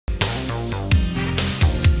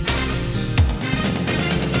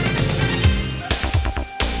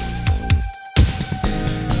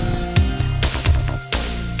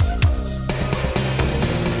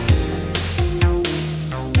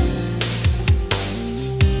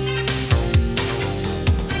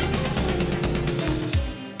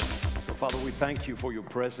thank you for your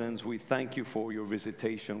presence. We thank you for your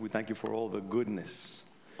visitation. We thank you for all the goodness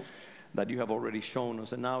that you have already shown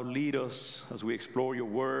us. And now lead us as we explore your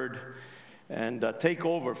word. And take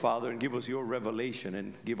over, Father, and give us your revelation.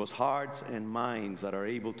 And give us hearts and minds that are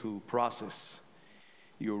able to process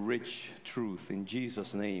your rich truth. In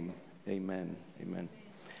Jesus' name, amen. Amen.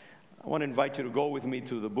 I want to invite you to go with me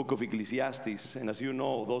to the book of Ecclesiastes. And as you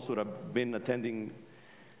know, those who have been attending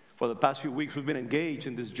for the past few weeks, we've been engaged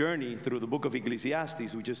in this journey through the book of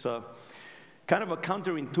Ecclesiastes, which is kind of a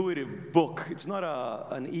counterintuitive book. It's not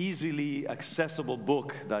an easily accessible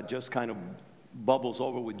book that just kind of bubbles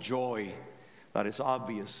over with joy that is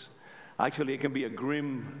obvious. Actually, it can be a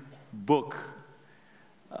grim book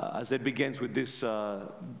as it begins with this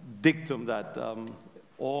dictum that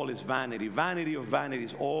all is vanity. Vanity of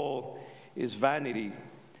vanities, all is vanity.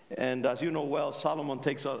 And as you know well, Solomon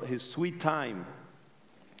takes his sweet time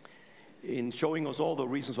in showing us all the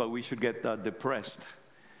reasons why we should get depressed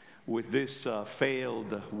with this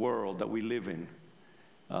failed world that we live in,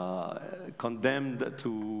 condemned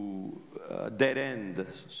to a dead end,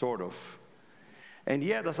 sort of. And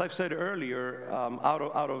yet, as I've said earlier,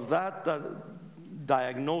 out of that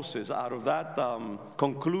diagnosis, out of that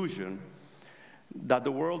conclusion, that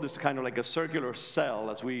the world is kind of like a circular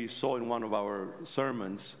cell, as we saw in one of our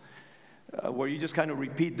sermons, where you just kind of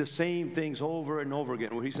repeat the same things over and over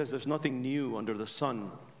again, where he says there's nothing new under the sun.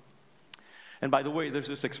 And by the way, there's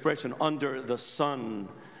this expression, under the sun,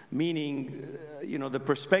 meaning, the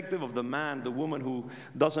perspective of the man, the woman who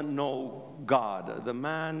doesn't know God, the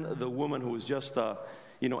man, the woman who is just,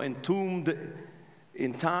 entombed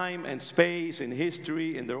in time and space, in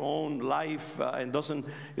history, in their own life, and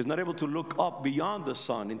is not able to look up beyond the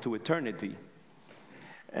sun into eternity.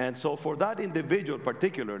 And so for that individual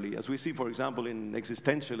particularly, as we see, for example, in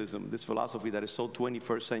existentialism, this philosophy that is so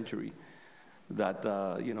 21st century, that,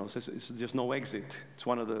 says there's no exit. It's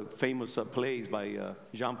one of the famous plays by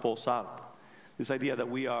Jean-Paul Sartre. This idea that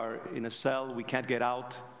we are in a cell, we can't get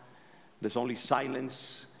out, there's only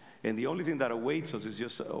silence, and the only thing that awaits us is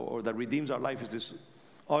just, or that redeems our life, is this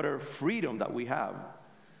utter freedom that we have,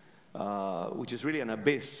 which is really an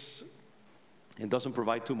abyss. It doesn't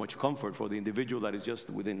provide too much comfort for the individual that is just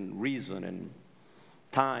within reason and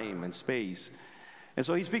time and space. And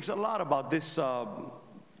so he speaks a lot about this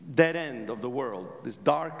dead end of the world, this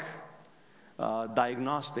dark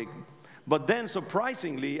diagnostic. But then,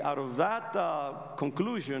 surprisingly, out of that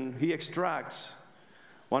conclusion, he extracts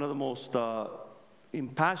one of the most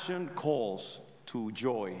impassioned calls to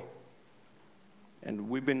joy. And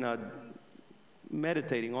we've been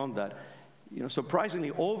meditating on that.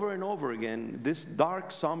 Surprisingly, over and over again, this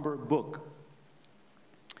dark, somber book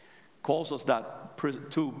calls us that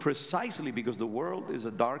precisely because the world is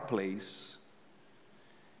a dark place,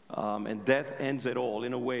 and death ends it all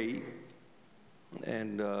in a way.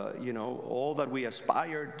 And, all that we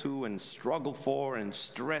aspired to and struggled for and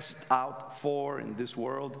stressed out for in this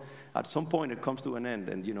world, at some point it comes to an end,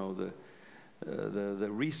 and,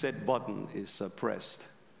 the reset button is pressed.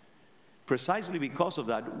 Precisely because of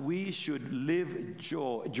that, we should live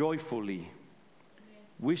joyfully.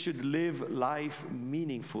 We should live life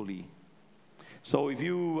meaningfully. So if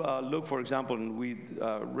you look, for example, and we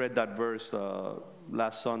read that verse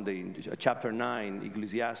last Sunday, in chapter 9,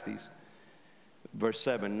 Ecclesiastes, verse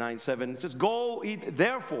 9:7, it says, go eat,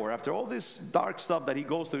 therefore, after all this dark stuff that he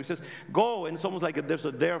goes through, he says, go, and it's almost like there's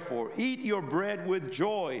a therefore, eat your bread with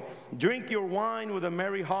joy, drink your wine with a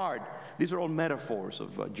merry heart. These are all metaphors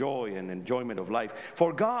of joy and enjoyment of life.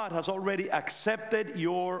 For God has already accepted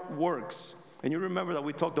your works. And you remember that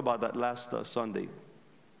we talked about that last Sunday.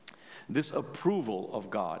 This approval of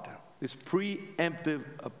God, this preemptive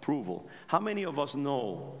approval. How many of us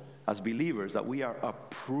know as believers that we are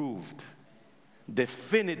approved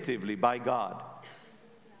definitively by God?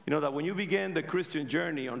 You know that when you begin the Christian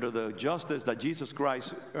journey under the justice that Jesus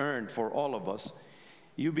Christ earned for all of us,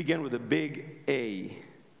 you begin with a big A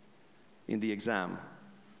in the exam.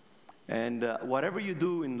 And whatever you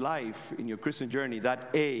do in life, in your Christian journey, that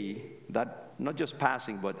A, that not just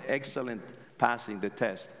passing, but excellent passing the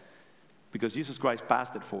test, because Jesus Christ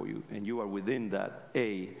passed it for you, and you are within that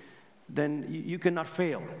A, then you cannot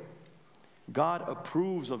fail. God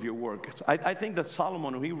approves of your work. I think that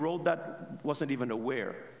Solomon, when he wrote that, wasn't even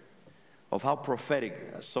aware of how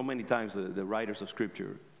prophetic, so many times the writers of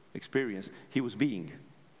Scripture experience, he was being.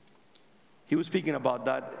 He was speaking about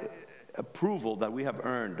that approval that we have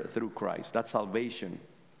earned through Christ, that salvation,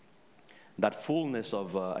 that fullness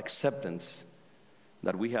of acceptance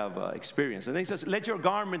that we have experienced. And then he says, let your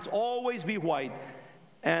garments always be white,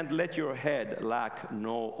 and let your head lack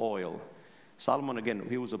no oil. Solomon, again,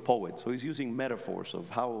 he was a poet, so he's using metaphors of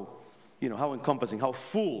how how encompassing, how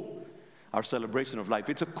full our celebration of life.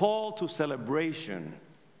 It's a call to celebration.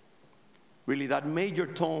 Really, that major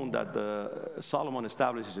tone that Solomon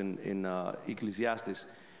establishes in Ecclesiastes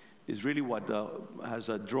is really what has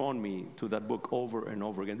drawn me to that book over and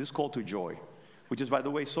over again. This call to joy, which is, by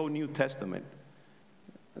the way, so New Testament.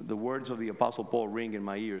 The words of the Apostle Paul ring in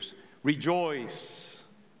my ears. Rejoice.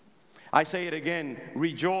 I say it again,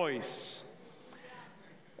 rejoice.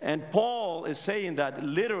 And Paul is saying that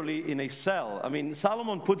literally in a cell. I mean,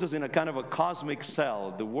 Solomon puts us in a kind of a cosmic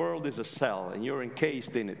cell. The world is a cell, and you're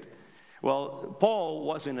encased in it. Well, Paul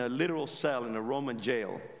was in a literal cell in a Roman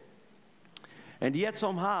jail. And yet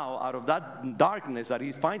somehow, out of that darkness that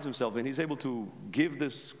he finds himself in, he's able to give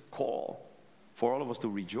this call for all of us to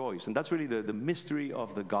rejoice. And that's really the mystery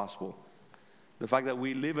of the gospel. The fact that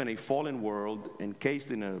we live in a fallen world, encased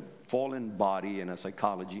in a fallen body and a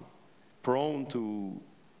psychology, prone to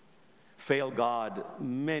fail God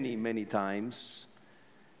many, many times,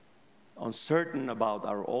 uncertain about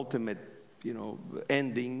our ultimate,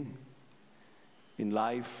 ending in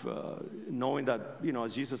life, knowing that,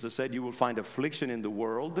 as Jesus has said, you will find affliction in the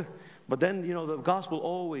world. But then, the gospel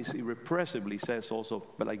always irrepressibly says also,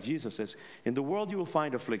 but like Jesus says, in the world you will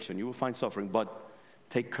find affliction, you will find suffering, but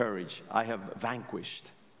take courage. I have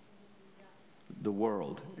vanquished the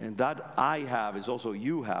world. And that I have is also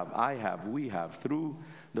you have, I have, we have, through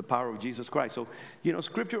the power of Jesus Christ. So,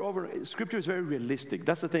 Scripture is very realistic.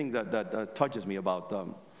 That's the thing that touches me about,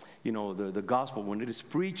 the gospel. When it is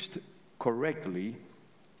preached correctly,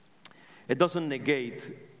 it doesn't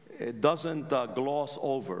negate, it doesn't gloss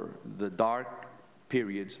over the dark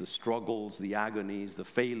periods, the struggles, the agonies, the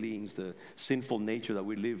failings, the sinful nature that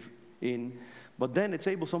we live in. But then it's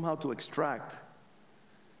able somehow to extract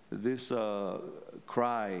this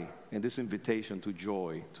cry and this invitation to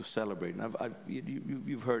joy, to celebrate. And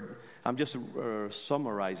you've heard, I'm just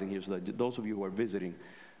summarizing here so that those of you who are visiting,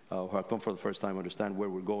 who have come for the first time, understand where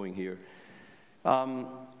we're going here.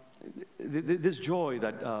 This joy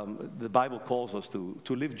that the Bible calls us to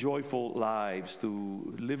live joyful lives,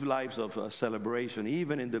 to live lives of celebration,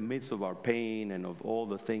 even in the midst of our pain and of all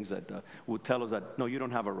the things that would tell us that, no, you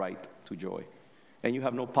don't have a right to joy. And you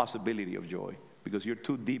have no possibility of joy because you're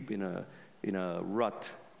too deep in a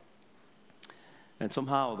rut. And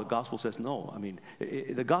somehow the gospel says no. I mean,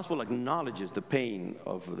 the gospel acknowledges the pain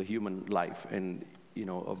of the human life and,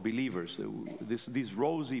 of believers. These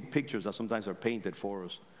rosy pictures that sometimes are painted for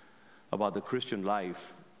us about the Christian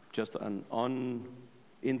life, just an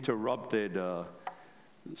uninterrupted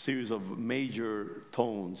series of major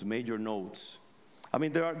tones, major notes. I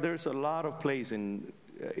mean, there's a lot of place in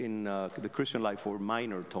the Christian life for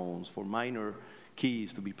minor tones, for minor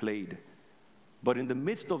keys to be played. But in the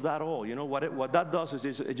midst of that all, what that does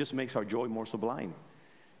is it just makes our joy more sublime.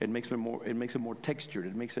 It makes it more textured.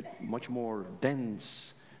 It makes it much more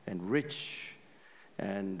dense and rich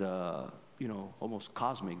and almost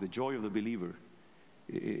cosmic. The joy of the believer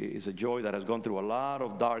is a joy that has gone through a lot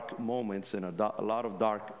of dark moments and a lot of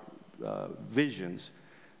dark visions,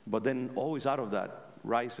 but then always out of that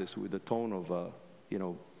rises with the tone of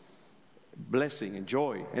blessing and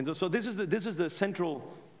joy. And so this is the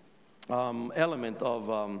central element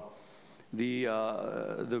of the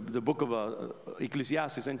book of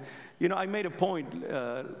Ecclesiastes. And I made a point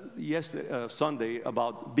Sunday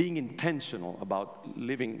about being intentional about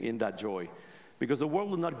living in that joy, because the world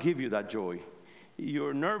will not give you that joy.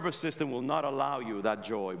 Your nervous system will not allow you that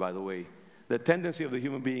joy. By the way, the tendency of the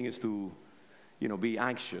human being is to be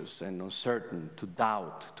anxious and uncertain, to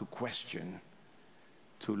doubt, to question,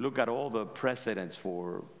 to look at all the precedents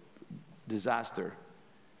for disaster,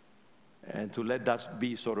 and to let that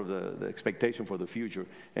be sort of the expectation for the future.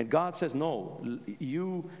 And God says, no,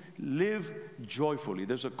 you live joyfully.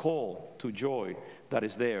 There's a call to joy that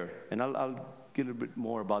is there. And I'll get a little bit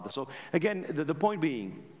more about that. So again, the point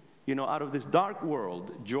being, out of this dark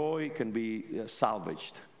world, joy can be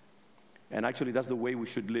salvaged. And actually, that's the way we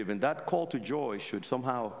should live. And that call to joy should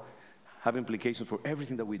somehow have implications for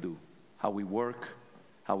everything that we do. How we work,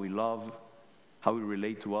 how we love, how we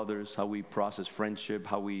relate to others, how we process friendship,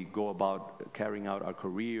 how we go about carrying out our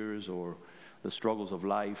careers or the struggles of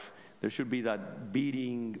life. There should be that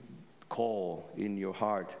beating call in your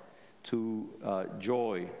heart to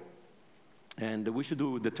joy. And we should do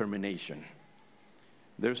it with determination.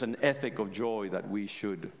 There's an ethic of joy that we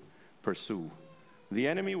should pursue. The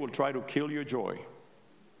enemy will try to kill your joy.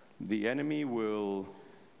 The enemy will,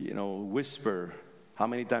 whisper how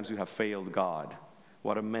many times you have failed God.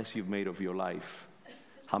 What a mess you've made of your life.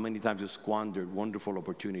 How many times you squandered wonderful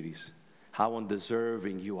opportunities. How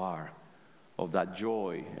undeserving you are of that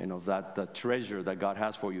joy and of that treasure that God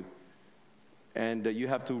has for you. And you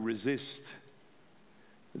have to resist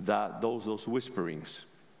those whisperings.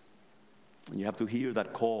 And you have to hear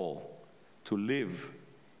that call to live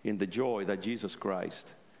in the joy that Jesus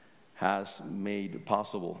Christ has made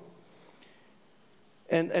possible.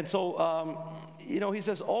 And so, he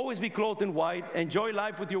says, always be clothed in white. Enjoy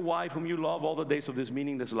life with your wife, whom you love all the days of this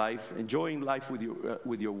meaningless life. Enjoying life with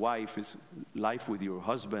your wife is life with your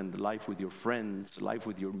husband, life with your friends, life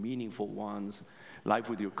with your meaningful ones, life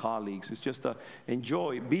with your colleagues. It's just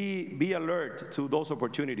enjoy. Be alert to those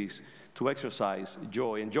opportunities to exercise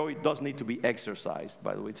joy. And joy does need to be exercised,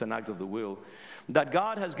 by the way. It's an act of the will. That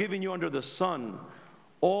God has given you under the sun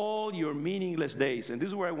all your meaningless days. And this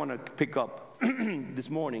is where I want to pick up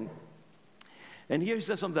this morning. And here he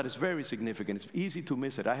says something that is very significant. It's easy to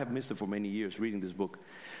miss it. I have missed it for many years reading this book.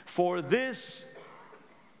 For this,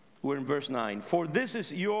 we're in verse 9. For this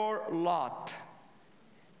is your lot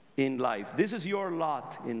in life. This is your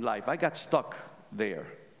lot in life. I got stuck there,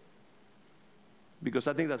 because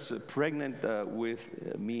I think that's pregnant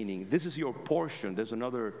with meaning. This is your portion. There's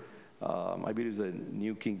another, I believe it's the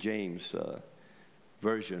New King James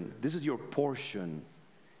version. This is your portion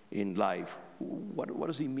in life. What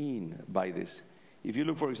does he mean by this? If you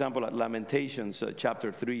look, for example, at Lamentations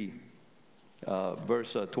chapter 3,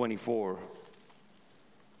 verse 24.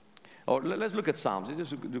 Or let's look at Psalms. Let's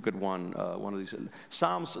just look at one of these.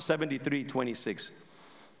 Psalms 73:26.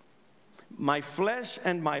 My flesh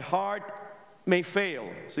and my heart may fail.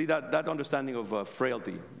 See that understanding of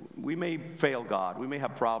frailty. We may fail God. We may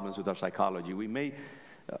have problems with our psychology. We may,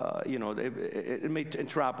 it may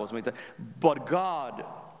entrap us. But God,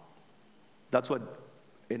 that's what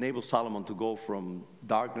enables Solomon to go from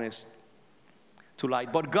darkness to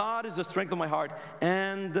light. But God is the strength of my heart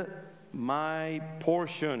and my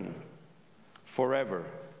portion forever.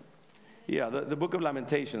 Yeah, the book of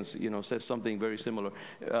Lamentations, says something very similar.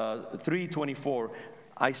 3:24,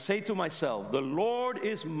 I say to myself, the Lord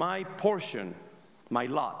is my portion, my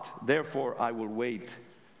lot. Therefore, I will wait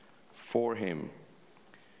for him.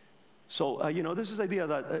 So, this is the idea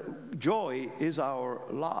that joy is our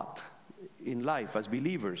lot in life as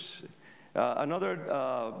believers. The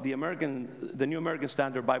New American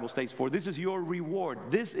Standard Bible states, for this is your reward.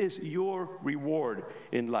 This is your reward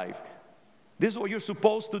in life. This is what you're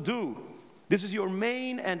supposed to do. This is your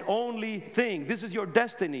main and only thing. This is your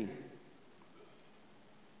destiny.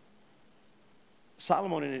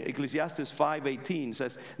 Solomon in Ecclesiastes 5:18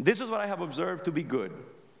 says, this is what I have observed to be good,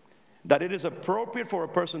 that it is appropriate for a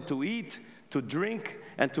person to eat, to drink,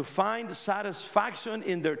 and to find satisfaction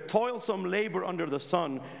in their toilsome labor under the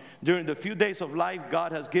sun during the few days of life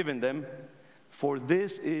God has given them, for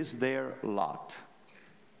this is their lot.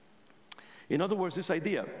 In other words, this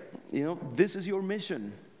idea, this is your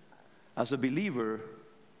mission. As a believer,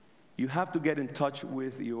 you have to get in touch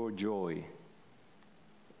with your joy.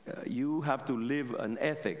 You have to live an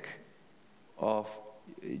ethic of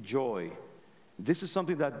joy. This is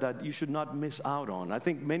something that you should not miss out on. I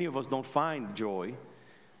think many of us don't find joy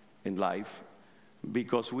in life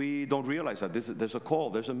because we don't realize that there's a call,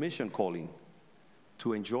 there's a mission calling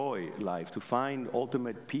to enjoy life, to find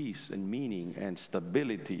ultimate peace and meaning and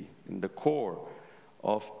stability in the core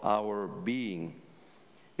of our being.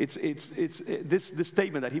 It's this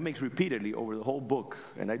statement that he makes repeatedly over the whole book,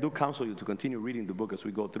 and I do counsel you to continue reading the book as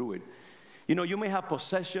we go through it. You may have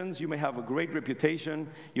possessions, you may have a great reputation,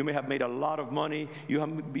 you may have made a lot of money,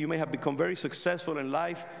 you may have become very successful in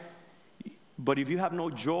life, but if you have no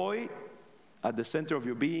joy at the center of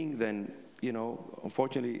your being, then,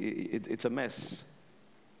 unfortunately, it's a mess.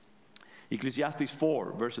 Ecclesiastes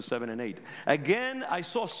 4, verses 7 and 8. Again, I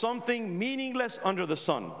saw something meaningless under the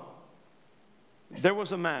sun. There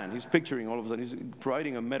was a man, he's picturing all of a sudden, he's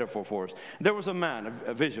providing a metaphor for us. There was a man,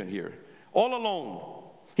 a vision here, all alone.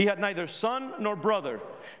 He had neither son nor brother.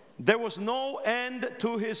 There was no end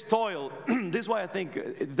to his toil. This is why I think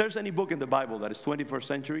if there's any book in the Bible that is 21st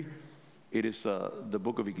century, it is the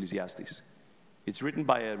book of Ecclesiastes. It's written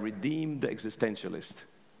by a redeemed existentialist.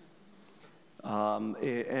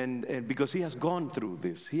 And because he has gone through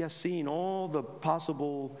this, he has seen all the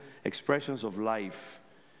possible expressions of life,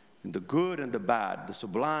 the good and the bad, the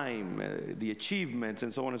sublime, the achievements,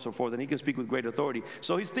 and so on and so forth, and he can speak with great authority.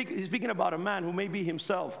 So he's speaking about a man who may be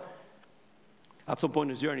himself at some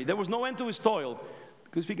point in his journey. There was no end to his toil,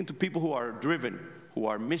 because speaking to people who are driven, who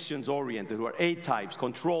are missions-oriented, who are A-types,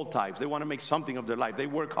 control types. They want to make something of their life. They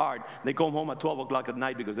work hard. They come home at 12 o'clock at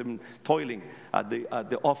night because they've been toiling at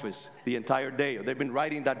the office the entire day. Or they've been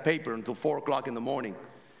writing that paper until 4 o'clock in the morning.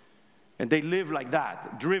 And they live like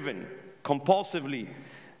that, driven, compulsively.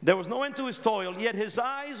 There was no end to his toil, yet his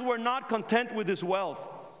eyes were not content with his wealth.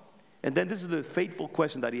 And then this is the fateful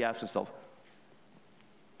question that he asked himself.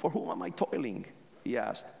 For whom am I toiling? He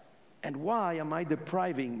asked. And why am I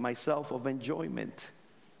depriving myself of enjoyment?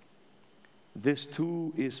 This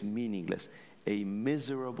too is meaningless. A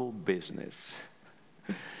miserable business.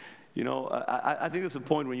 You know, I think there's a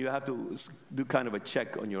point when you have to do kind of a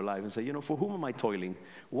check on your life and say, you know, for whom am I toiling?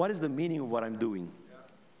 What is the meaning of what I'm doing?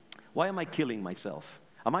 Why am I killing myself?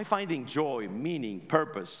 Am I finding joy, meaning,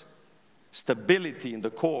 purpose, stability in the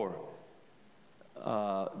core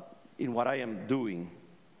in what I am doing?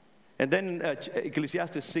 And then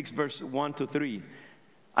Ecclesiastes 6, verse 1 to 3.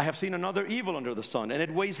 I have seen another evil under the sun, and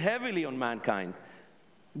it weighs heavily on mankind.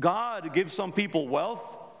 God gives some people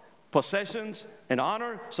wealth, possessions, and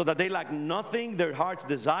honor so that they lack nothing their hearts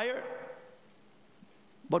desire.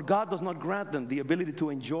 But God does not grant them the ability to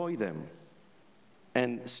enjoy them.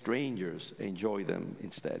 And strangers enjoy them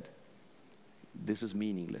instead. This is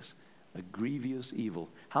meaningless. A grievous evil.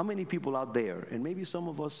 How many people out there, and maybe some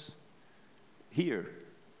of us here,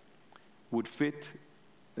 would fit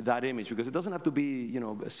that image? Because it doesn't have to be, you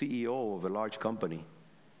know, a CEO of a large company.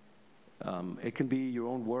 It can be your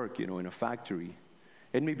own work, you know, in a factory.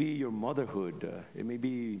 It may be your motherhood. It may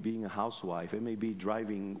be being a housewife. It may be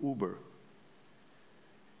driving Uber.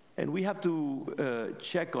 And we have to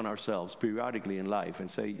check on ourselves periodically in life and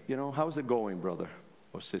say, you know, how's it going, brother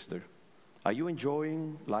or sister? Are you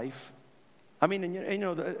enjoying life? I mean, and you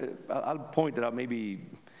know, I'll point it out maybe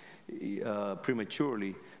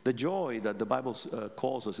prematurely. The joy that the Bible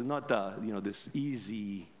calls us is not, you know, this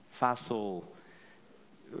easy, facile,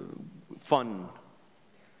 fun.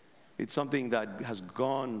 It's something that has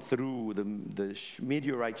gone through the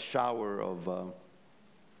meteorite shower of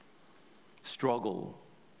struggle,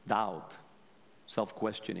 doubt,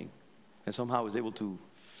 self-questioning, and somehow is able to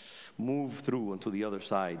move through onto the other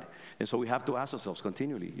side. And so we have to ask ourselves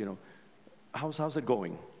continually, you know, how's it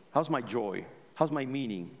going? How's my joy? How's my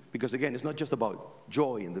meaning? Because again, it's not just about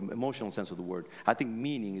joy in the emotional sense of the word. I think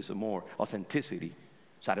meaning is a more authenticity,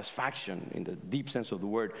 satisfaction in the deep sense of the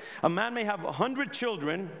word. A man may have 100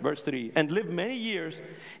 children, verse 3, and live many years,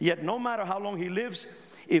 yet no matter how long he lives,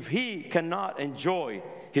 if he cannot enjoy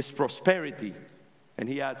his prosperity, and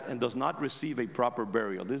he adds, and does not receive a proper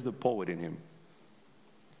burial. This is the poet in him.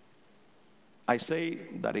 I say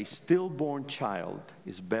that a stillborn child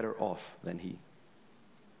is better off than he.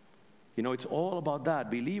 You know, it's all about that.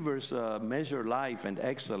 Believers measure life and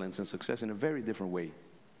excellence and success in a very different way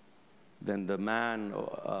than the man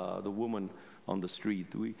or the woman on the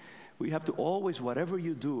street. We have to always, whatever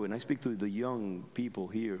you do, and I speak to the young people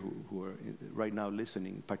here who are right now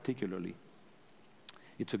listening particularly,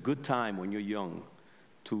 it's a good time when you're young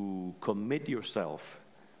to commit yourself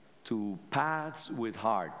to paths with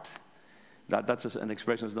heart. That's an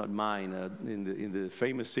expression that's not mine. In the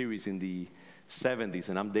famous series in the 70s,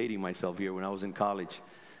 and I'm dating myself here, when I was in college,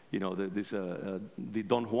 you know, the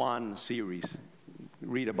Don Juan series.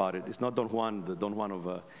 Read about it. It's not Don Juan, the Don Juan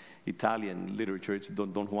of Italian literature. It's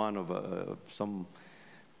Don Juan of some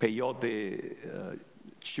peyote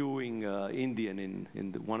chewing Indian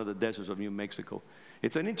in one of the deserts of New Mexico.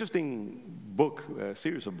 It's an interesting book,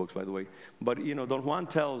 series of books, by the way. But, you know, Don Juan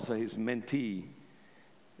tells his mentee,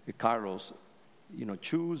 Carlos, you know,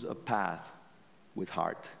 choose a path with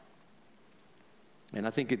heart. And I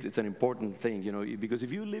think it's an important thing, you know, because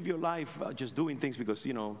if you live your life just doing things because,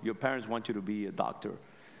 you know, your parents want you to be a doctor,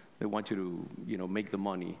 they want you to, you know, make the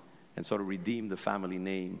money and sort of redeem the family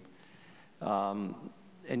name,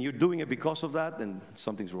 and you're doing it because of that, then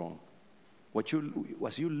something's wrong.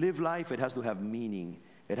 As you live life, it has to have meaning.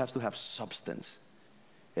 It has to have substance.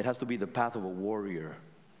 It has to be the path of a warrior.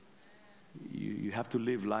 You have to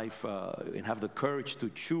live life and have the courage to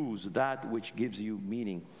choose that which gives you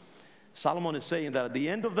meaning. Solomon is saying that at the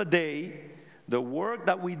end of the day, the work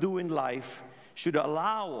that we do in life should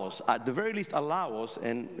allow us, at the very least allow us,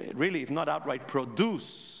 and really, if not outright,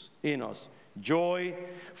 produce in us joy,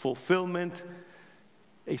 fulfillment,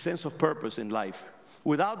 a sense of purpose in life.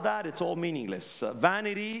 Without that, it's all meaningless.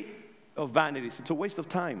 Vanity of vanities. It's a waste of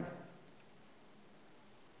time.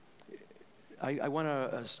 I want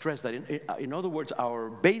to stress that. In other words, our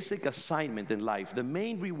basic assignment in life, the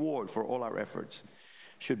main reward for all our efforts,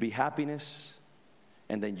 should be happiness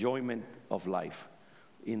and the enjoyment of life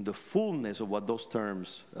in the fullness of what those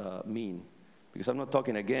terms mean. Because I'm not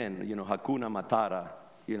talking again, you know, Hakuna Matata,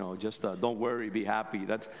 you know, just don't worry, be happy.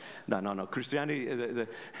 That's no. Christianity,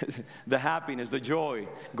 the happiness, the joy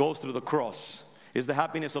goes through the cross. It's the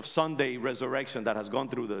happiness of Sunday resurrection that has gone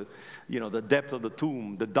through the, you know, the depth of the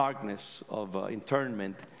tomb, the darkness of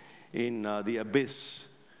internment in the abyss,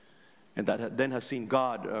 and that then has seen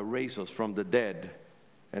God raise us from the dead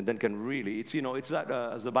And then can really, it's that,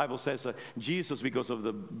 as the Bible says, Jesus, because of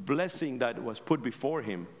the blessing that was put before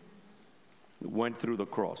him, went through the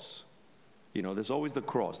cross. There's always the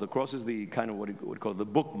cross. The cross is the kind of what we call the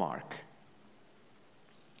bookmark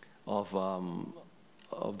of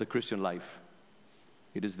the Christian life.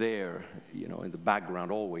 It is there, in the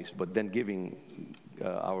background always, but then giving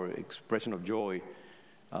our expression of joy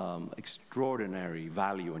extraordinary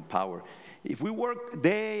value and power. If we work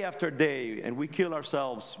day after day and we kill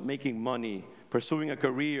ourselves making money, pursuing a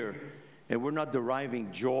career, and we're not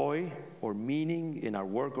deriving joy or meaning in our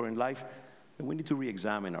work or in life, then we need to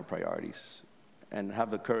re-examine our priorities and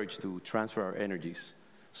have the courage to transfer our energies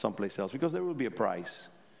someplace else, because there will be a price.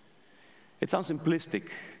 It sounds simplistic,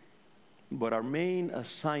 but our main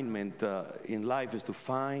assignment in life is to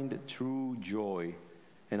find true joy.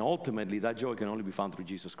 And ultimately, that joy can only be found through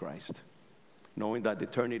Jesus Christ. Knowing that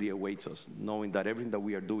eternity awaits us, knowing that everything that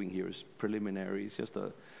we are doing here is preliminary, it's just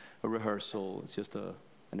a rehearsal, it's just an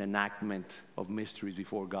enactment of mysteries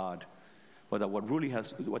before God. But that what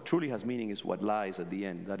truly has meaning is what lies at the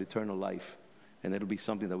end, that eternal life. And it'll be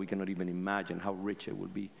something that we cannot even imagine how rich it will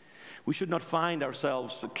be. We should not find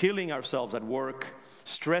ourselves killing ourselves at work,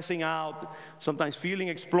 stressing out, sometimes feeling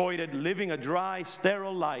exploited, living a dry,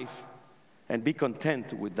 sterile life, and be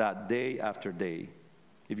content with that day after day.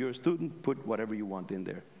 If you're a student, put whatever you want in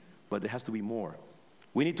there. But there has to be more.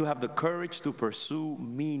 We need to have the courage to pursue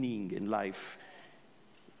meaning in life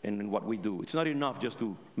and in what we do. It's not enough just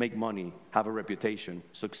to make money, have a reputation,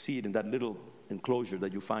 succeed in that little enclosure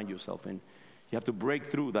that you find yourself in. You have to break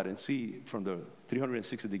through that and see from the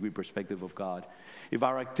 360-degree perspective of God. If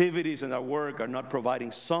our activities and our work are not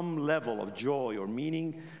providing some level of joy or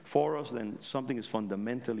meaning for us, then something is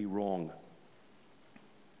fundamentally wrong.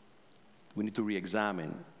 We need to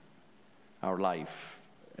re-examine our life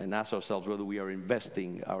and ask ourselves whether we are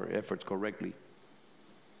investing our efforts correctly.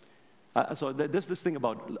 So there's this thing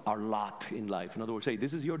about our lot in life. In other words, hey,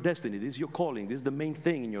 this is your destiny, this is your calling, this is the main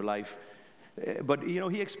thing in your life. But,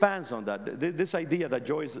 he expands on that. This idea that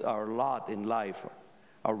joy is our lot in life,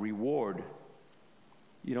 our reward,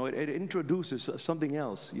 it introduces something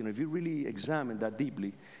else. If you really examine that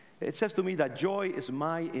deeply, it says to me that joy is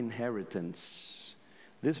my inheritance.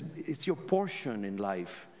 It's your portion in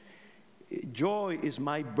life. Joy is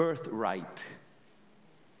my birthright.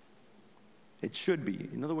 It should be.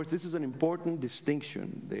 In other words, this is an important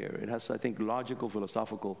distinction there. It has, I think, logical,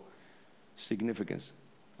 philosophical significance.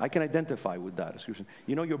 I can identify with that as Christian.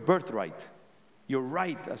 Your birthright, your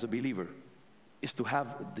right as a believer, is to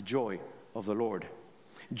have the joy of the Lord.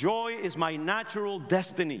 Joy is my natural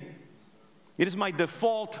destiny. It is my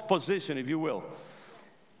default position, if you will.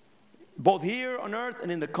 Both here on earth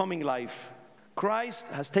and in the coming life, Christ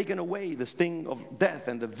has taken away the sting of death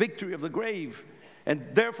and the victory of the grave.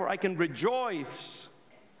 And therefore I can rejoice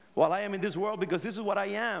while I am in this world, because this is what I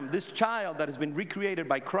am. This child that has been recreated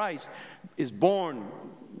by Christ is born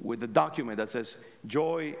with the document that says,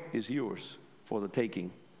 joy is yours for the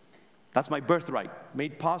taking. That's my birthright,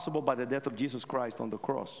 made possible by the death of Jesus Christ on the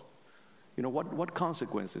cross. What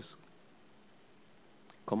consequences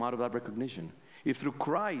come out of that recognition? If through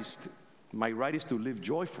Christ my right is to live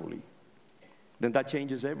joyfully, then that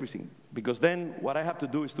changes everything. Because then what I have to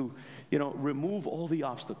do is to, remove all the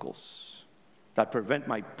obstacles that prevent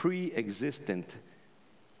my pre-existent,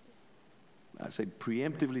 I say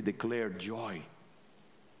preemptively declared joy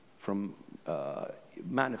from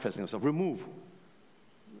manifesting itself. Remove.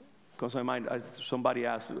 Comes to my mind, somebody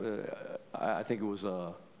asked, I think it was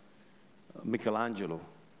Michelangelo,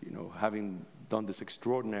 having done this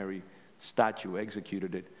extraordinary statue,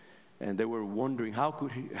 executed it, and they were wondering how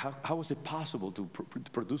was it possible to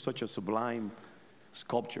produce such a sublime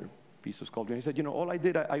piece of sculpture. And he said, all I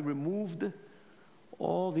did, I removed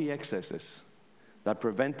all the excesses that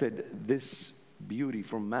prevented this beauty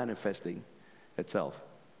from manifesting itself.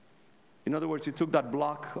 In other words, he took that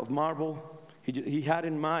block of marble, he had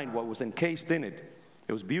in mind what was encased in it.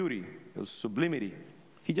 It was beauty, it was sublimity.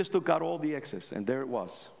 He just took out all the excess, and there it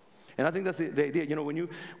was. And I think that's the idea.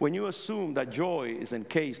 When you assume that joy is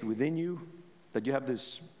encased within you, that you have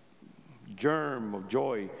this germ of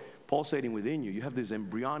joy pulsating within you, you have this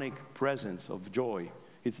embryonic presence of joy.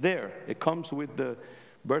 It's there. It comes with the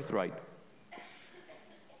birthright.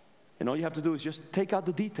 And all you have to do is just take out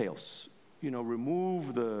the details.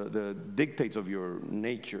 Remove the dictates of your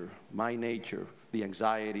nature, my nature, the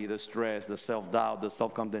anxiety, the stress, the self-doubt, the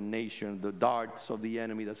self-condemnation, the darts of the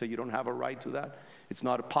enemy that say you don't have a right to that. It's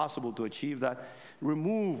not possible to achieve that.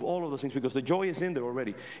 Remove all of those things, because the joy is in there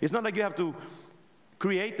already. It's not like you have to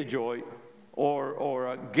create the joy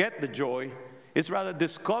or get the joy. It's rather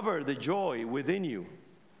discover the joy within you.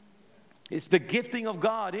 It's the gifting of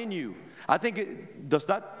God in you. I think, does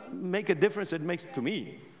that make a difference? It makes to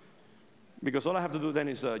me. Because all I have to do then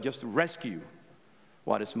is just rescue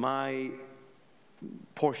what is my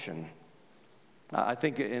portion. I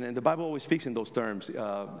think, and the Bible always speaks in those terms.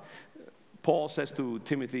 Paul says to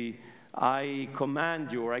Timothy, I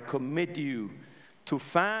command you, or I commit you to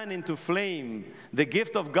fan into flame the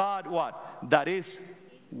gift of God, what? That is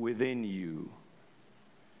within you.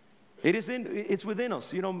 It's within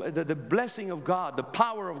us. You know, the blessing of God, the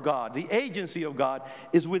power of God, the agency of God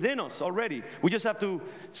is within us already. We just have to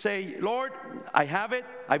say, Lord, I have it.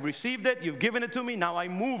 I've received it. You've given it to me. Now I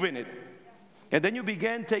move in it. And then you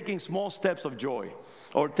begin taking small steps of joy,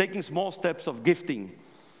 or taking small steps of gifting,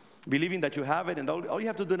 believing that you have it. And all you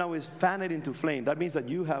have to do now is fan it into flame. That means that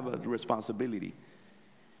you have a responsibility.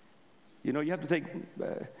 You know, you have to take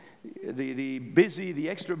the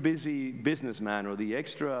extra busy businessman or the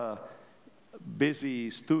extra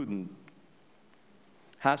busy student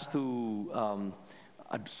has to,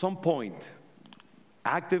 at some point,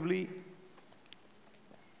 actively,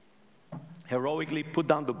 heroically put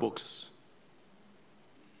down the books,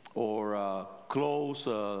 or close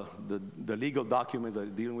the legal documents that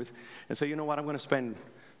they're dealing with, and say, you know what, I'm going to spend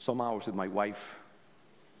some hours with my wife.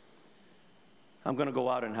 I'm going to go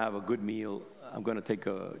out and have a good meal. I'm going to take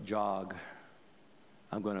a jog.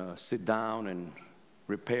 I'm going to sit down and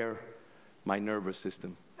repair my nervous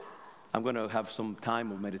system. I'm going to have some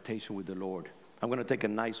time of meditation with the Lord. I'm going to take a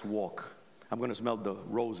nice walk. I'm going to smell the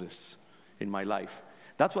roses in my life.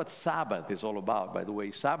 That's what Sabbath is all about, by the way.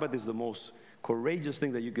 Sabbath is the most courageous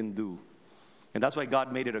thing that you can do. And that's why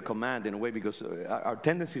God made it a command in a way, because our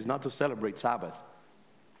tendency is not to celebrate Sabbath.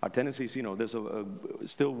 Our tendency is, you know, there's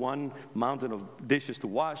still one mountain of dishes to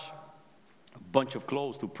wash, a bunch of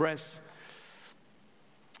clothes to press,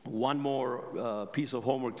 one more piece of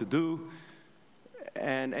homework to do.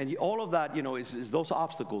 And all of that, you know, is those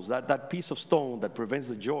obstacles, that piece of stone that prevents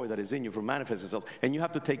the joy that is in you from manifesting itself. And you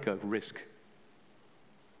have to take a risk.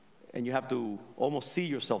 And you have to almost see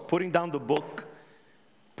yourself putting down the book,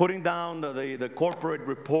 putting down the corporate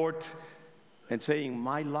report, and saying,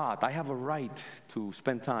 my lot, I have a right to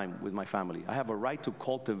spend time with my family. I have a right to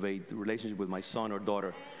cultivate the relationship with my son or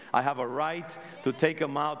daughter. I have a right to take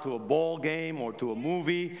them out to a ball game or to a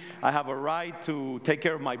movie. I have a right to take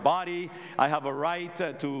care of my body. I have a right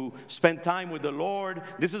to spend time with the Lord.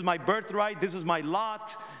 This is my birthright. This is my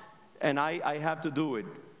lot. And I have to do it.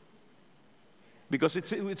 Because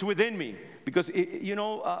it's within me. Because, you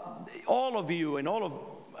know, all of you and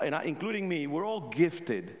including me, we're all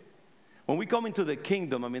gifted. When we come into the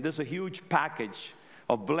kingdom, I mean, there's a huge package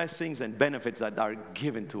of blessings and benefits that are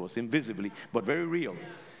given to us invisibly, but very real.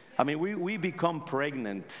 I mean, we become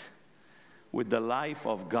pregnant with the life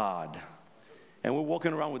of God. And we're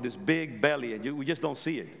walking around with this big belly, and we just don't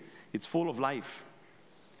see it. It's full of life.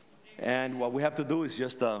 And what we have to do is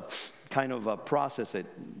just kind of process it,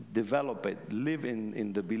 develop it, live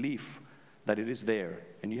in the belief that it is there.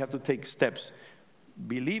 And you have to take steps,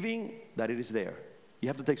 believing that it is there. You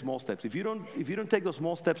have to take small steps. If you don't take those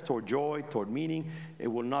small steps toward joy, toward meaning, it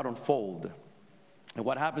will not unfold. And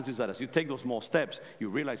what happens is that as you take those small steps, you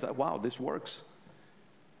realize that, wow, this works.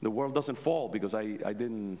 The world doesn't fall because I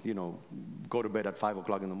didn't, you know, go to bed at 5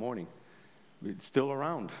 o'clock in the morning. It's still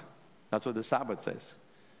around. That's what the Sabbath says.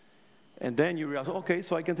 And then you realize, okay,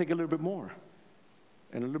 so I can take a little bit more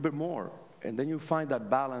and a little bit more. And then you find that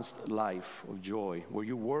balanced life of joy where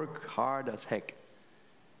you work hard as heck,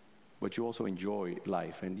 but you also enjoy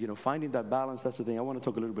life. And, you know, finding that balance, that's the thing. I want to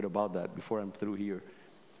talk a little bit about that before I'm through here.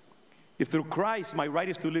 If through Christ my right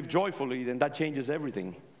is to live joyfully, then that changes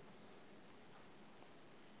everything.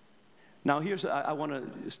 Now, I want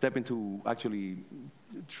to step into actually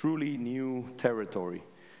truly new territory.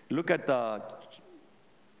 Look at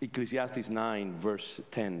Ecclesiastes 9, verse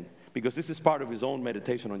 10, because this is part of his own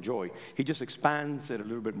meditation on joy. He just expands it a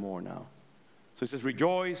little bit more now. So he says,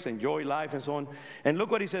 rejoice, enjoy life, and so on. And look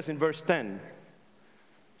what he says in verse 10,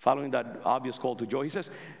 following that obvious call to joy. He says,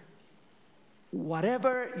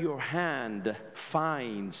 whatever your hand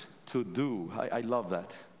finds to do. I love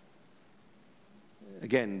that.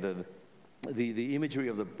 Again, the imagery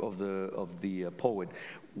of the poet.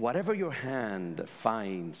 Whatever your hand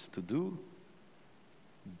finds to do,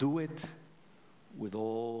 do it with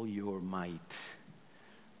all your might.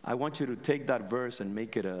 I want you to take that verse and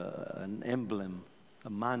make it an emblem, a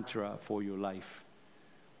mantra for your life.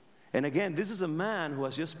 And again, this is a man who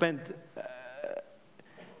has just spent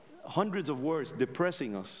hundreds of words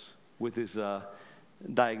depressing us with his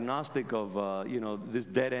diagnostic of, this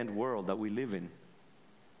dead-end world that we live in.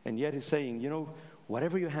 And yet he's saying,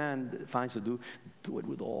 whatever your hand finds to do, do it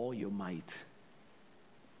with all your might.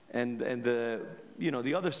 And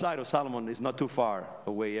the other side of Solomon is not too far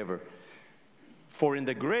away ever. For in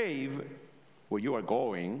the grave where you are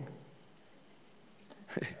going,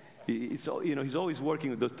 he's always working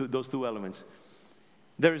with those two elements.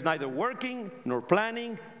 There is neither working, nor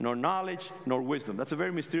planning, nor knowledge, nor wisdom. That's a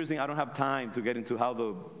very mysterious thing. I don't have time to get into how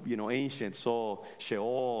the ancients saw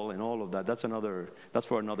Sheol and all of that. That's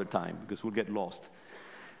for another time, because we'll get lost.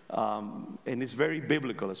 And it's very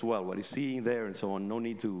biblical as well, what he's seeing there and so on. No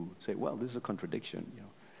need to say, well, this is a contradiction.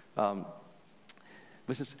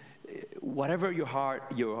 This is, whatever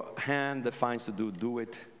your hand finds to do, do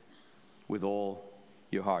it with all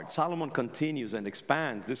your heart. Solomon continues and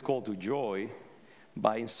expands this call to joy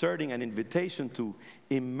by inserting an invitation to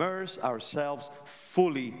immerse ourselves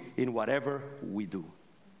fully in whatever we do.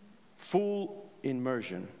 Full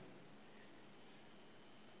immersion.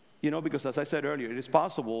 Because as I said earlier, it is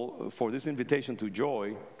possible for this invitation to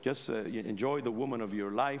joy, just enjoy the woman of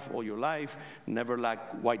your life all your life, never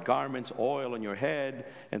lack white garments, oil on your head,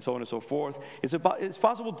 and so on and so forth. It's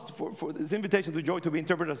possible for this invitation to joy to be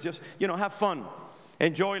interpreted as just, have fun.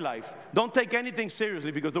 Enjoy life. Don't take anything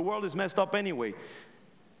seriously, because the world is messed up anyway.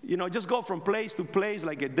 Just go from place to place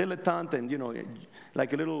like a dilettante and,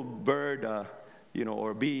 like a little bird,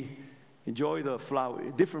 or bee. Enjoy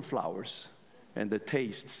the different flowers and the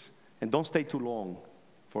tastes. And don't stay too long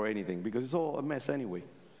for anything, because it's all a mess anyway.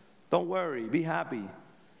 Don't worry. Be happy.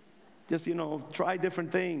 Just, try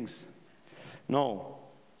different things. No.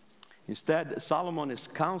 Instead, Solomon is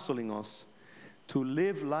counseling us to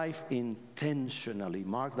live life intentionally.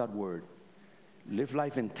 Mark that word. Live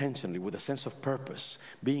life intentionally with a sense of purpose,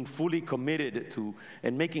 being fully committed to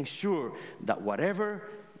and making sure that whatever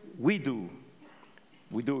we do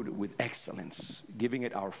it with excellence, giving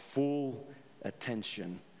it our full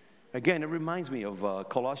attention. Again, it reminds me of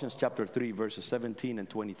Colossians chapter 3, verses 17 and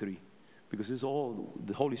 23, because it's all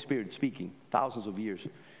the Holy Spirit speaking, thousands of years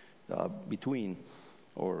between,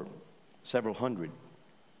 or several hundred.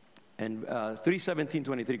 And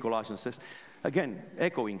 3:17-23 Colossians says, again,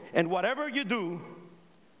 echoing, and whatever you do,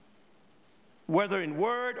 whether in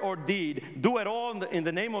word or deed, do it all in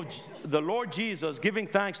the name of the Lord Jesus, giving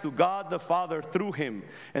thanks to God the Father through him.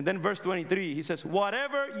 And then verse 23, he says,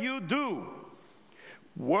 whatever you do,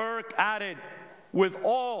 work at it with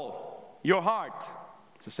all your heart.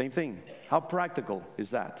 It's the same thing. How practical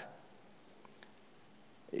is that?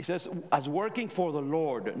 He says, as working for the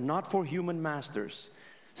Lord, not for human masters,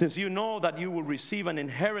 since you know that you will receive an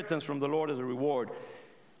inheritance from the Lord as a reward.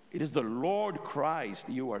 It is the Lord Christ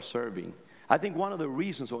you are serving. I think one of the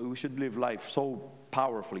reasons why we should live life so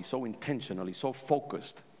powerfully, so intentionally, so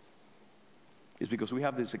focused, is because we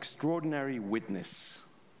have this extraordinary witness,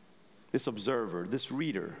 this observer, this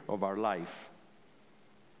reader of our life,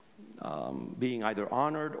 being either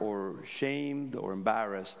honored or shamed or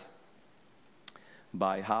embarrassed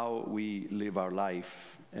by how we live our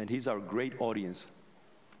life. And he's our great audience.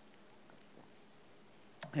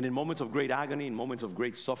 And in moments of great agony, in moments of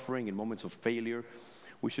great suffering, in moments of failure,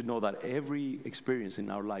 we should know that every experience in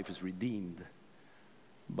our life is redeemed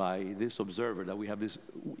by this observer, that we have this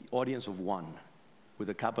audience of one, with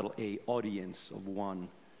a capital A, audience of one.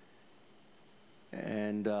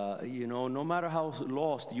 And, no matter how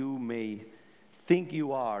lost you may think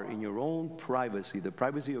you are in your own privacy, the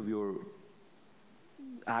privacy of your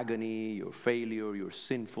agony, your failure, your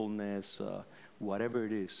sinfulness, whatever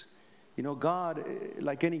it is, God,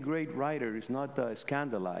 like any great writer, is not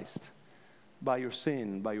scandalized by your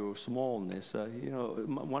sin, by your smallness.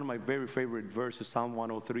 One of my very favorite verses, Psalm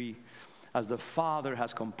 103, as the Father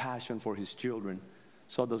has compassion for his children,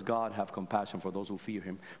 so does God have compassion for those who fear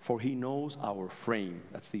him. For he knows our frame.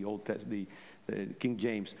 That's the Old Testament, the King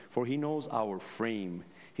James. For he knows our frame.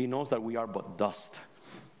 He knows that we are but dust.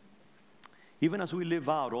 Even as we live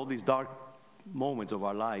out all these dark moments of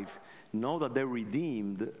our life, know that they're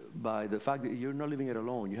redeemed by the fact that you're not living it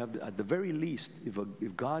alone. You have, at the very least,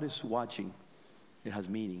 if God is watching, it has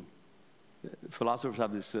meaning. Philosophers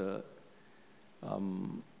have this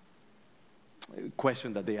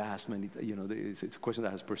question that they ask many. It's a question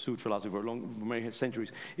that has pursued philosophy for many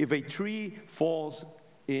centuries. If a tree falls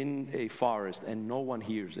in a forest and no one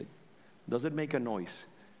hears it, does it make a noise?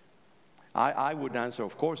 I would answer,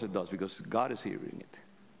 of course it does, because God is hearing it.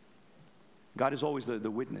 God is always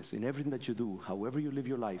the witness in everything that you do, however you live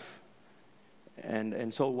your life.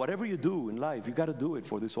 And so whatever you do in life, you got to do it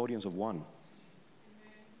for this audience of one.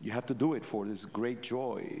 You have to do it for this great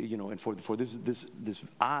joy, and for this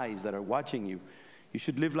eyes that are watching you. You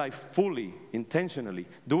should live life fully, intentionally.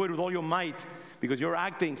 Do it with all your might, because you're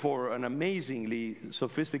acting for an amazingly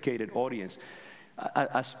sophisticated audience.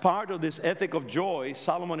 As part of this ethic of joy,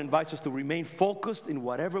 Solomon invites us to remain focused in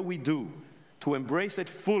whatever we do, to embrace it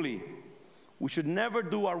fully. We should never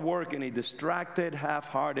do our work in a distracted,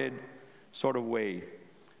 half-hearted sort of way.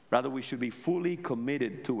 Rather, we should be fully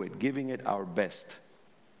committed to it, giving it our best.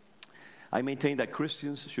 I maintain that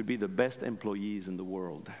Christians should be the best employees in the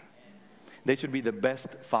world. They should be the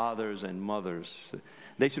best fathers and mothers.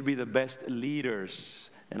 They should be the best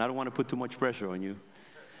leaders. And I don't want to put too much pressure on you.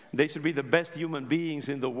 They should be the best human beings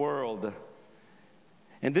in the world.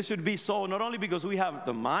 And this should be so not only because we have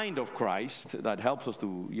the mind of Christ that helps us to,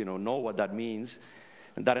 know what that means,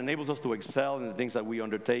 and that enables us to excel in the things that we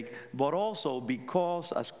undertake, but also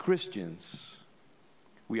because as Christians,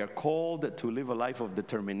 we are called to live a life of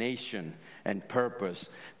determination and purpose,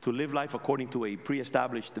 to live life according to a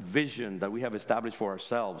pre-established vision that we have established for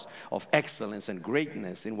ourselves of excellence and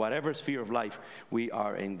greatness in whatever sphere of life we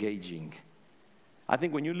are engaging. I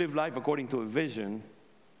think when you live life according to a vision,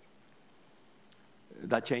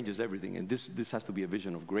 that changes everything. And this has to be a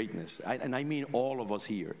vision of greatness. And I mean all of us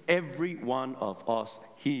here, every one of us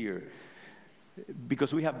here.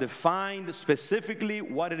 Because we have defined specifically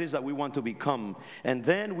what it is that we want to become. And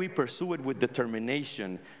then we pursue it with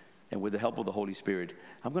determination and with the help of the Holy Spirit.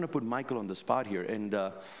 I'm going to put Michael on the spot here. And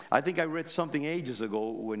I think I read something ages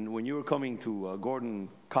ago when you were coming to Gordon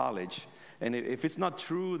College. And if it's not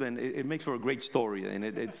true, then it makes for a great story, and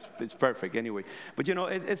it's perfect anyway. But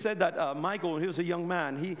it said that Michael, when he was a young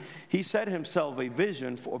man, he set himself a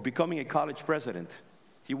vision for becoming a college president.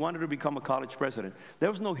 He wanted to become a college president. There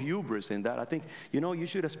was no hubris in that. I think, you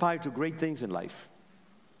should aspire to great things in life.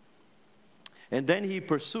 And then he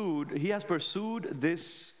has pursued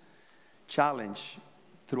this challenge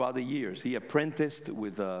throughout the years. He apprenticed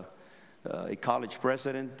with a college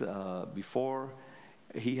president before.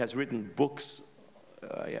 He has written books,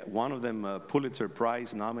 one of them Pulitzer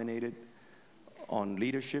Prize nominated, on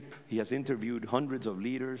leadership. He has interviewed hundreds of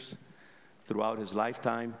leaders throughout his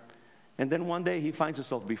lifetime. And then one day he finds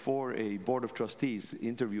himself before a board of trustees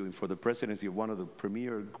interviewing for the presidency of one of the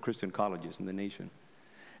premier Christian colleges in the nation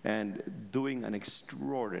and doing an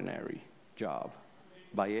extraordinary job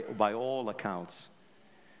by all accounts.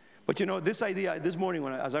 But this idea, this morning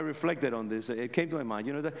as I reflected on this, it came to my mind,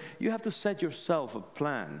 that you have to set yourself a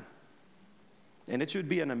plan. And it should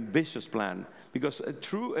be an ambitious plan, because a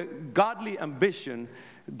true godly ambition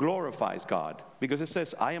glorifies God. Because it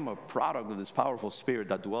says, I am a product of this powerful spirit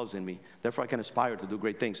that dwells in me. Therefore, I can aspire to do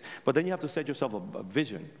great things. But then you have to set yourself a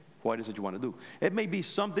vision. What is it you want to do? It may be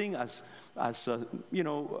something as I don't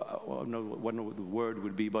know what the word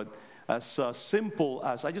would be, but as simple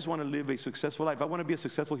as I just want to live a successful life. I want to be a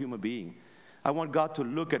successful human being. I want God to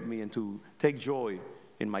look at me and to take joy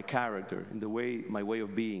in my character, in my way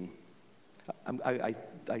of being. I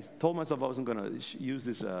told myself I wasn't going to use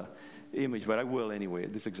this image, but I will anyway,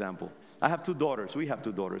 this example. I have two daughters. We have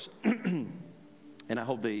two daughters. And I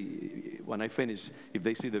hope when I finish, if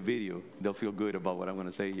they see the video, they'll feel good about what I'm going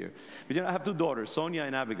to say here. But I have two daughters, Sonia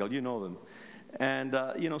and Abigail. You know them. And,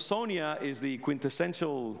 Sonia is the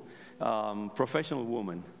quintessential professional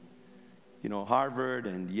woman. Harvard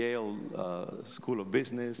and Yale School of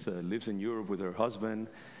Business, lives in Europe with her husband.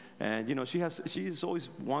 And, she's always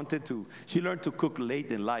wanted to, she learned to cook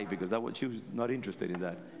late in life because she was not interested in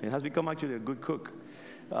that. And has become actually a good cook.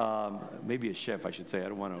 Maybe a chef, I should say. I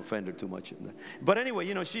don't want to offend her too much. But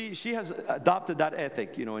anyway, she has adopted that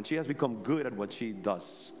ethic, and she has become good at what she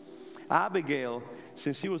does. Abigail,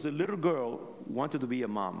 since she was a little girl, wanted to be a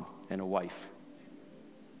mom and a wife.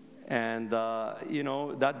 And,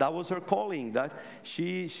 that was her calling. That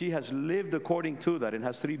she has lived according to that and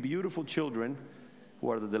has 3 beautiful children who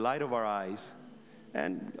are the delight of our eyes.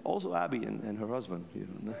 And also Abby and her husband.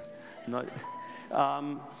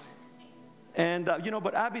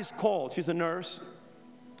 But Abby's called. She's a nurse,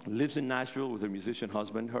 lives in Nashville with her musician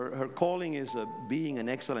husband. Her calling is being an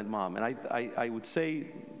excellent mom. And I would say,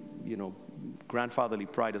 grandfatherly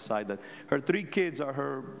pride aside, that her 3 kids are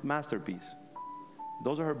her masterpiece.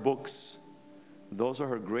 Those are her books. Those are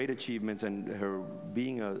her great achievements and her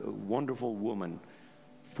being a wonderful woman,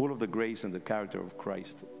 full of the grace and the character of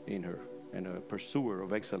Christ in her and a pursuer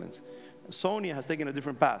of excellence. Sonia has taken a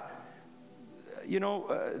different path.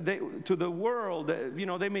 To the world,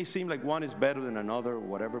 they may seem like one is better than another or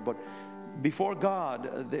whatever, but before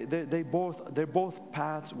God, they're both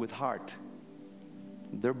paths with heart.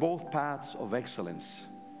 They're both paths of excellence.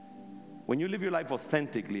 When you live your life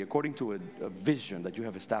authentically, according to a vision that you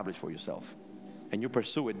have established for yourself, and you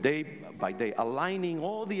pursue it day by day, aligning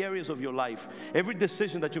all the areas of your life, every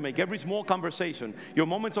decision that you make, every small conversation, your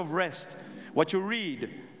moments of rest, what you read,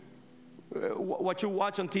 what you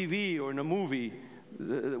watch on TV or in a movie,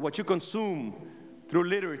 what you consume, through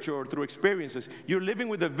literature, or through experiences. You're living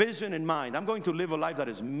with a vision in mind. I'm going to live a life that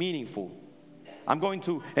is meaningful. And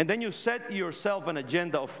then you set yourself an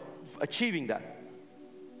agenda of achieving that.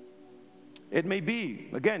 It may be,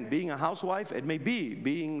 again, being a housewife. It may be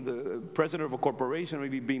being the president of a corporation, or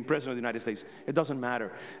maybe being president of the United States. It doesn't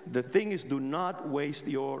matter. The thing is, do not waste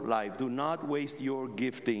your life. Do not waste your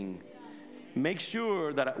gifting. Make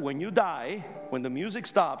sure that when you die, when the music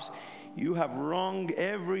stops, you have wrung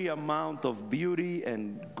every amount of beauty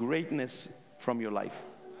and greatness from your life.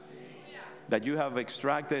 That you have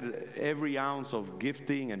extracted every ounce of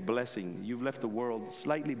gifting and blessing. You've left the world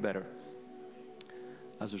slightly better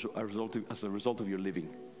as a result of your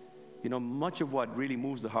living. You know, much of what really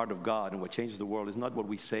moves the heart of God and what changes the world is not what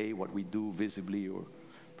we say, what we do visibly or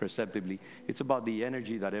perceptibly. It's about the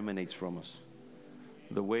energy that emanates from us.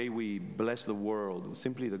 The way we bless the world,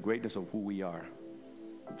 simply the greatness of who we are.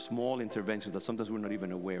 Small interventions that sometimes we're not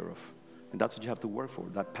even aware of. And that's what you have to work for,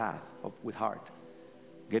 that path with heart.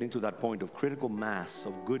 Getting to that point of critical mass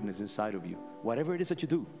of goodness inside of you. Whatever it is that you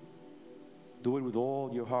do, do it with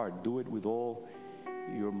all your heart. Do it with all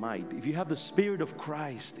your might. If you have the Spirit of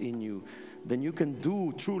Christ in you, then you can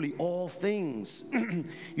do truly all things.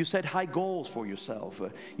 You set high goals for yourself.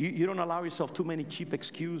 You don't allow yourself too many cheap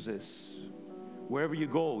excuses. Wherever you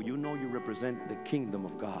go, you know you represent the kingdom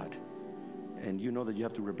of God. And you know that you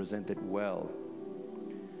have to represent it well.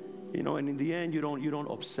 You know, and in the end, you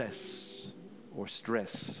don't obsess or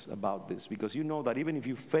stress about this, because you know that even if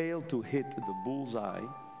you fail to hit the bullseye,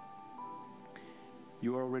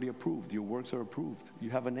 you are already approved. Your works are approved. You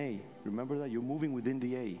have an A. Remember that? You're moving within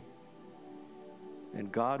the A.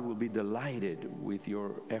 And God will be delighted with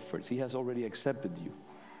your efforts. He has already accepted you.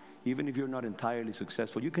 Even if you're not entirely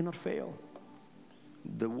successful, you cannot fail.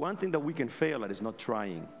 The one thing that we can fail at is not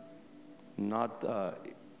trying, not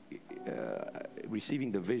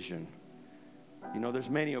receiving the vision. You know, there's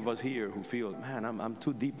many of us here who feel, man, I'm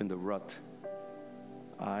too deep in the rut.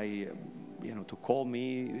 To call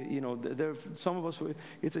me, there's some of us,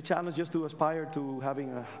 it's a challenge just to aspire to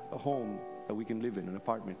having a home that we can live in, an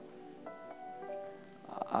apartment.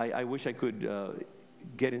 I wish I could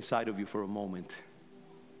get inside of you for a moment.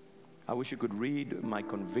 I wish you could read my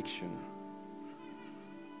conviction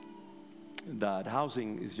that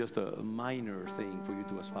housing is just a minor thing for you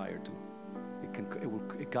to aspire to.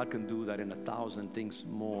 God can do that in 1,000 things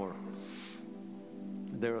more.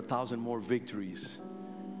 There are 1,000 more victories.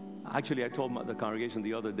 Actually, I told the congregation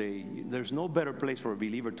the other day, there's no better place for a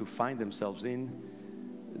believer to find themselves in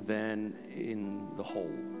than in the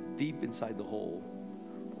hole, deep inside the hole,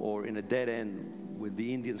 or in a dead end with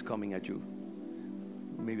the Indians coming at you.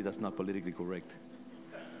 Maybe that's not politically correct,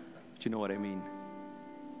 but you know what I mean.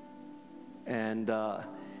 And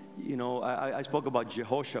I spoke about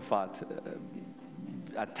Jehoshaphat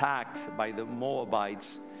attacked by the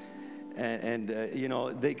Moabites, and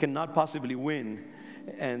they cannot possibly win.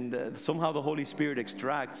 And somehow the Holy Spirit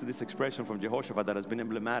extracts this expression from Jehoshaphat that has been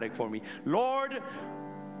emblematic for me. Lord,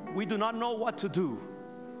 we do not know what to do,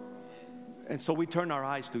 and so we turn our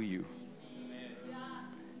eyes to you.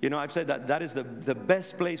 You know, I've said that is the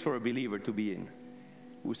best place for a believer to be in,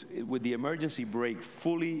 with the emergency brake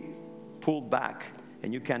fully pulled back,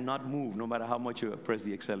 and you cannot move no matter how much you press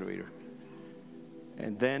the accelerator.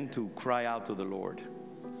 And then to cry out to the Lord.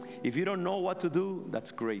 If you don't know what to do,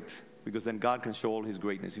 that's great, because then God can show all His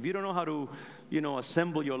greatness. If you don't know how to,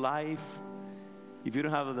 assemble your life, if you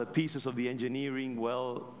don't have the pieces of the engineering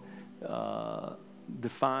well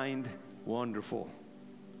defined, wonderful.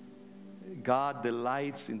 God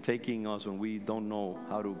delights in taking us when we don't know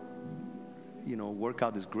how to, work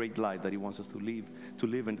out this great life that He wants us to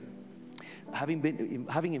live. And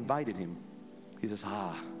having invited Him, He says,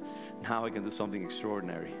 now I can do something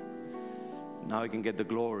extraordinary. Now I can get the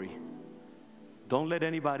glory. Don't let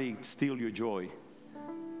anybody steal your joy.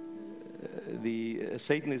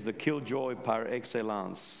 Satan is the killjoy par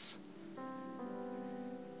excellence.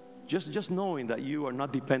 Just knowing that you are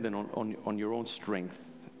not dependent on your own strength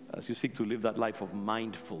as you seek to live that life of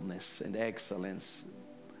mindfulness and excellence,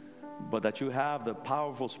 but that you have the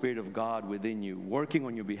powerful Spirit of God within you working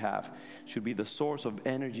on your behalf should be the source of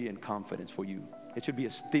energy and confidence for you. It should be a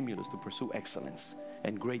stimulus to pursue excellence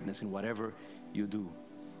and greatness in whatever you do.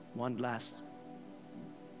 One last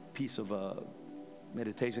piece of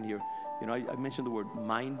meditation here. I mentioned the word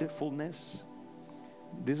mindfulness.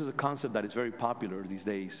 This is a concept that is very popular these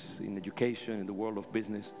days in education, in the world of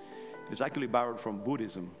business. It's actually borrowed from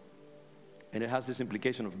Buddhism, and it has this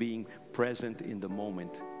implication of being present in the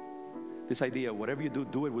moment. This idea, whatever you do,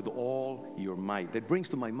 do it with all your might. That brings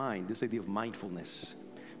to my mind this idea of mindfulness,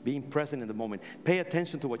 being present in the moment. Pay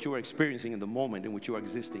attention to what you are experiencing in the moment in which you are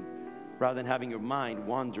existing. rather than having your mind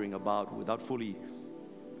wandering about without fully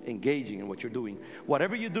engaging in what you're doing.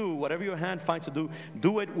 Whatever you do, whatever your hand finds to do,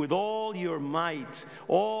 do it with all your might,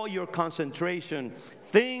 all your concentration.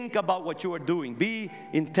 Think about what you are doing. Be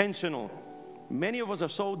intentional. Many of us are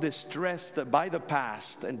so distressed by the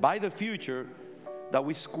past and by the future that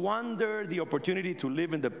we squander the opportunity to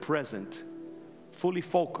live in the present, fully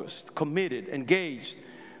focused, committed, engaged.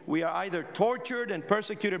 We are either tortured and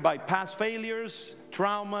persecuted by past failures,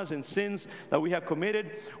 traumas, and sins that we have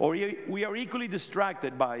committed, or we are equally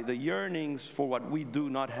distracted by the yearnings for what we do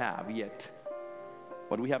not have yet,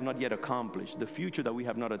 what we have not yet accomplished, the future that we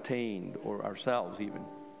have not attained, or ourselves even.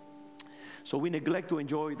 So we neglect to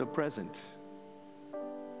enjoy the present,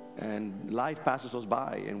 and life passes us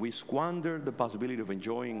by, and we squander the possibility of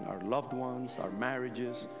enjoying our loved ones, our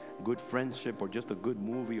marriages, good friendship, or just a good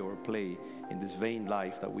movie or a play in this vain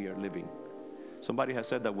life that we are living. Somebody has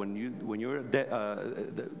said that when you're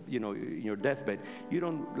in your deathbed, you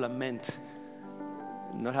don't lament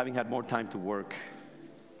not having had more time to work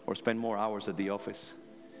or spend more hours at the office.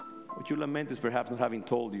 What you lament is perhaps not having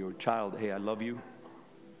told your child, "Hey, I love you,"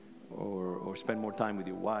 or spend more time with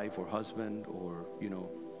your wife or husband, or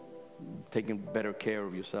taking better care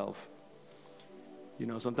of yourself.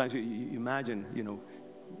 Sometimes you imagine,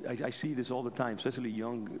 I see this all the time, especially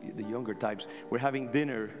the younger types. We're having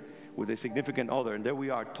dinner with a significant other, and there we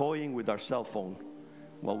are toying with our cell phone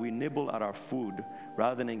while we nibble at our food,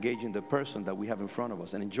 rather than engaging the person that we have in front of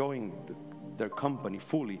us and enjoying their company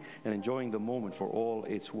fully and enjoying the moment for all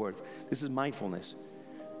it's worth. This is mindfulness.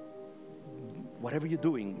 Whatever you're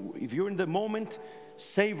doing, if you're in the moment,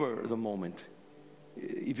 savor the moment.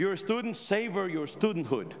 If you're a student, savor your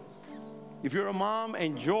studenthood. If you're a mom,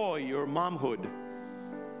 enjoy your momhood.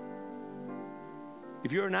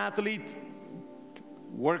 If you're an athlete,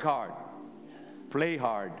 work hard, play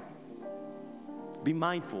hard. Be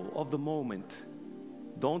mindful of the moment.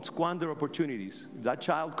 Don't squander opportunities. If that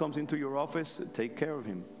child comes into your office, take care of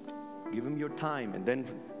him. Give him your time, and then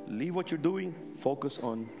leave what you're doing, focus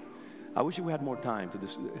on. I wish we had more time to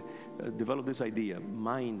develop this idea: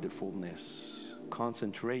 mindfulness,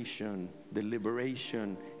 concentration,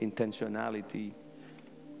 deliberation, intentionality.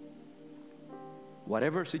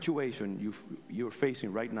 Whatever situation you're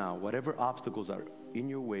facing right now, whatever obstacles are in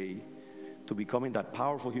your way to becoming that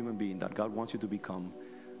powerful human being that God wants you to become,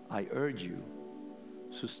 I urge you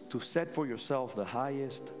to set for yourself the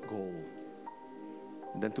highest goal,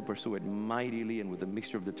 and then to pursue it mightily and with a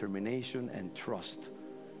mixture of determination and trust,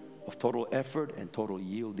 of total effort and total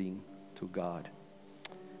yielding to God.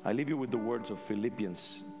 I leave you with the words of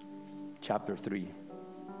Philippians chapter 3,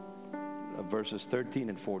 verses 13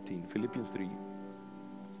 and 14. Philippians 3.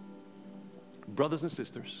 Brothers and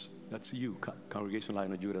sisters, that's you, Congregation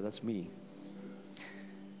Lion of Judah, that's me.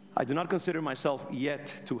 I do not consider myself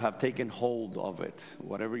yet to have taken hold of it,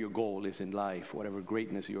 whatever your goal is in life, whatever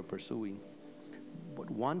greatness you're pursuing. But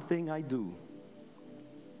one thing I do,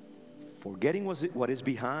 forgetting what is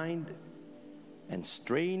behind and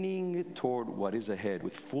straining toward what is ahead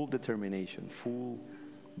with full determination, full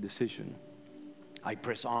decision, I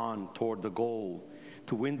press on toward the goal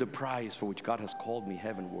to win the prize for which God has called me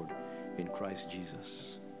heavenward in Christ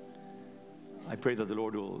Jesus. I pray that the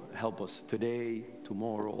Lord will help us today,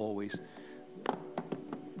 tomorrow, always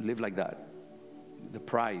live like that. The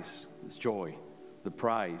prize is joy. The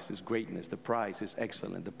prize is greatness. The prize is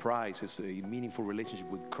excellent. The prize is a meaningful relationship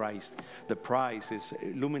with Christ. The prize is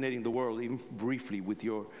illuminating the world, even briefly, with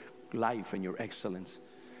your life and your excellence.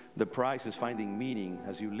 The prize is finding meaning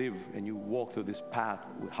as you live and you walk through this path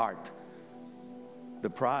with heart. The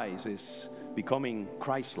prize is becoming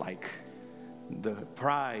Christ-like. The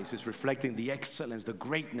prize is reflecting the excellence, the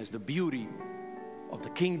greatness, the beauty of the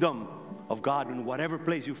kingdom of God in whatever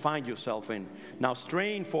place you find yourself in. Now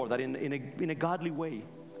strain for that in a godly way,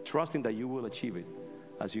 trusting that you will achieve it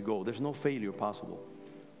as you go. There's no failure possible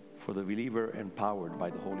for the believer empowered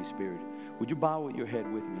by the Holy Spirit. Would you bow your head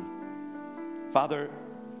with me? Father,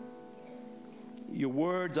 your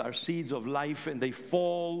words are seeds of life, and they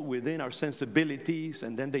fall within our sensibilities,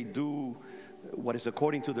 and then they do what is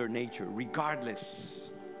according to their nature,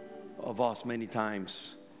 regardless of us many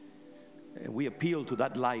times. And we appeal to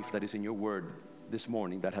that life that is in your word this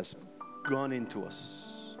morning that has gone into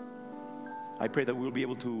us. I pray that we'll be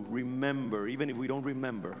able to remember, even if we don't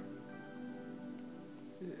remember,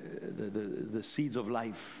 the seeds of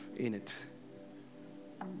life in it.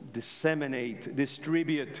 Disseminate,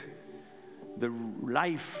 distribute the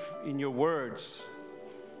life in your words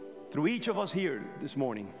through each of us here this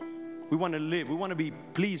morning. We want to live, we want to be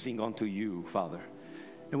pleasing unto you, Father.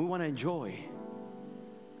 And we want to enjoy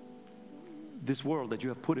this world that you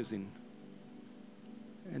have put us in.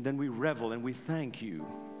 And then we revel and we thank you,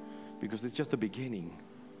 because it's just the beginning.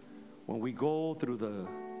 When we go through the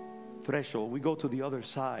threshold, we go to the other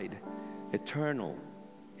side. Eternal,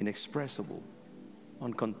 inexpressible,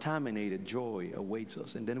 uncontaminated joy awaits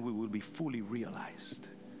us, and then we will be fully realized.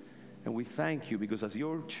 And we thank you, because as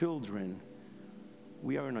your children,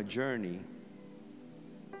 we are on a journey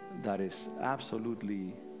that is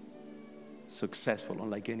absolutely successful,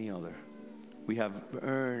 unlike any other. We have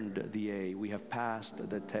earned the A. We have passed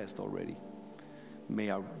the test already. May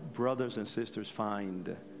our brothers and sisters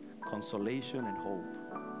find consolation and hope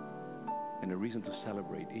and a reason to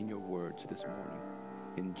celebrate in your words this morning.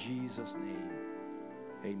 In Jesus' name,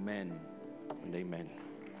 amen and amen.